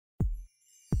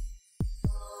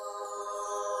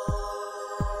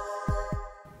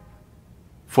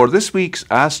For this week's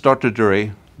Ask Dr.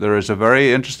 Durie, there is a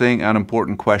very interesting and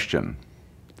important question.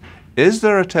 Is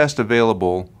there a test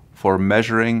available for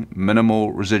measuring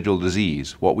minimal residual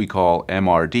disease, what we call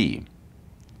MRD?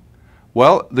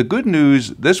 Well, the good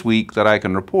news this week that I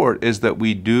can report is that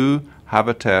we do have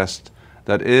a test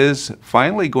that is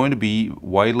finally going to be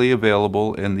widely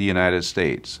available in the United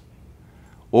States.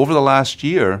 Over the last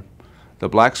year, the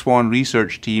Black Swan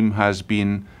research team has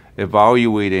been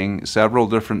evaluating several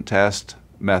different test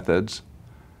methods.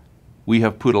 We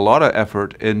have put a lot of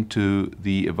effort into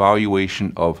the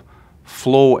evaluation of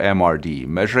flow MRD,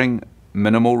 measuring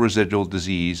minimal residual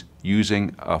disease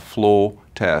using a flow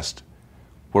test,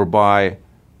 whereby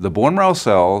the bone marrow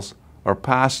cells are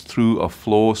passed through a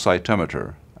flow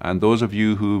cytometer. And those of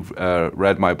you who've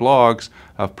read my blogs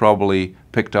have probably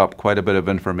picked up quite a bit of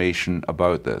information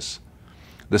about this.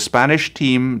 The Spanish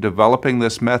team developing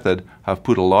this method have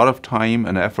put a lot of time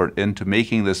and effort into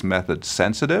making this method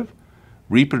sensitive,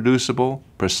 reproducible,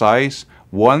 precise,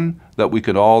 one that we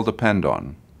could all depend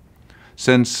on.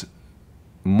 Since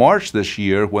March this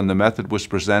year, when the method was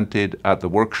presented at the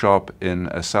workshop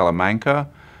in Salamanca,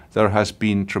 there has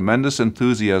been tremendous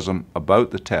enthusiasm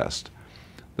about the test.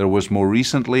 There was more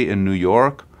recently in New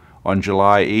York on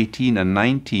July 18 and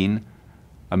 19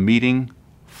 a meeting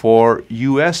for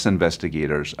U.S.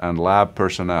 investigators and lab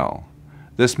personnel.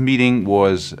 This meeting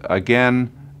was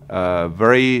again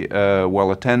very well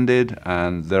attended,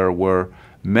 and there were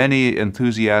many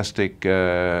enthusiastic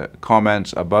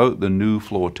comments about the new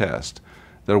flow test.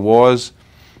 There was,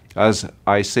 as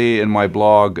I say in my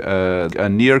blog, a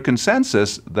near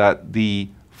consensus that the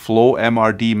flow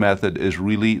MRD method is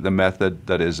really the method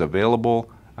that is available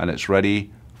and it's ready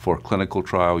for clinical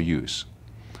trial use.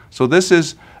 So this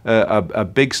is a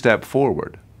big step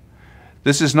forward.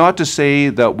 This is not to say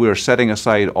that we're setting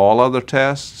aside all other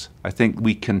tests. I think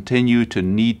we continue to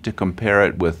need to compare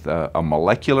it with a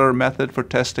molecular method for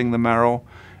testing the marrow.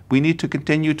 We need to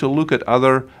continue to look at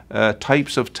other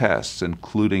types of tests,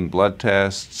 including blood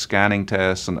tests, scanning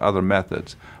tests, and other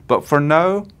methods. But for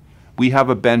now, we have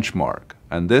a benchmark,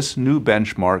 and this new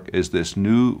benchmark is this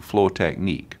new flow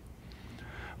technique.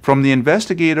 From the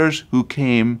investigators who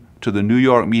came to the New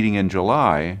York meeting in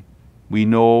July, we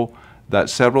know that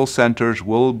several centers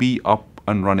will be up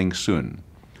and running soon.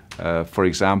 For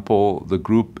example, the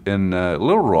group in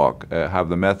Little Rock have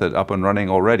the method up and running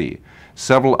already.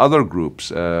 Several other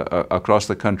groups across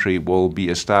the country will be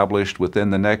established within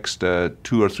the next 2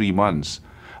 or 3 months.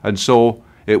 And so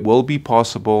it will be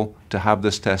possible to have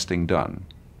this testing done.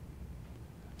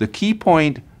 The key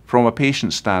point from a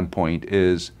patient standpoint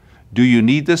is, do you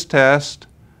need this test?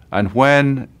 And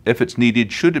when, if it's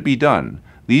needed, should it be done?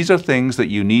 These are things that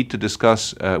you need to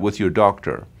discuss with your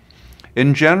doctor.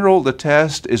 In general, the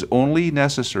test is only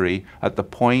necessary at the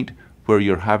point where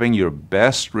you're having your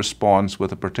best response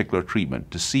with a particular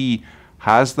treatment to see,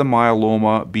 has the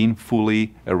myeloma been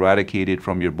fully eradicated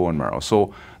from your bone marrow?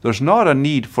 So there's not a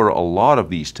need for a lot of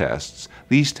these tests.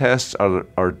 These tests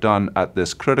are done at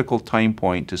this critical time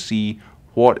point to see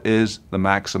what is the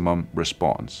maximum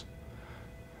response.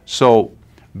 So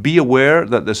be aware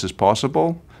that this is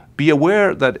possible. Be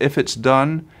aware that if it's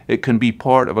done, it can be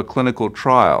part of a clinical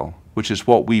trial, which is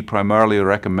what we primarily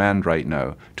recommend right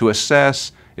now, to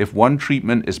assess if one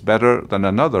treatment is better than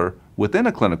another within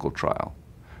a clinical trial.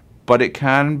 But it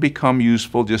can become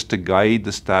useful just to guide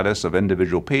the status of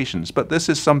individual patients. But this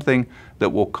is something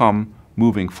that will come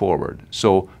moving forward.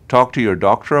 So talk to your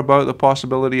doctor about the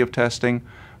possibility of testing,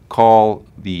 call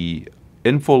the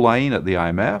info line at the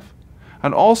IMF,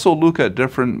 and also look at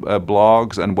different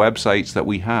blogs and websites that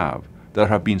we have. There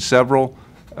have been several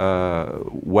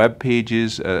web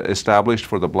pages established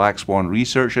for the Black Swan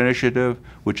Research Initiative,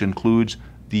 which includes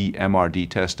the MRD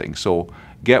testing. So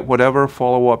get whatever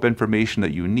follow-up information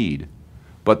that you need.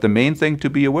 But the main thing to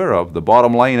be aware of, the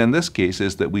bottom line in this case,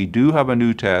 is that we do have a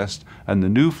new test, and the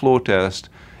new flow test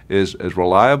is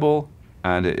reliable,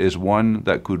 and it is one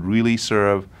that could really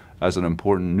serve as an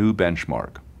important new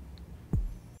benchmark.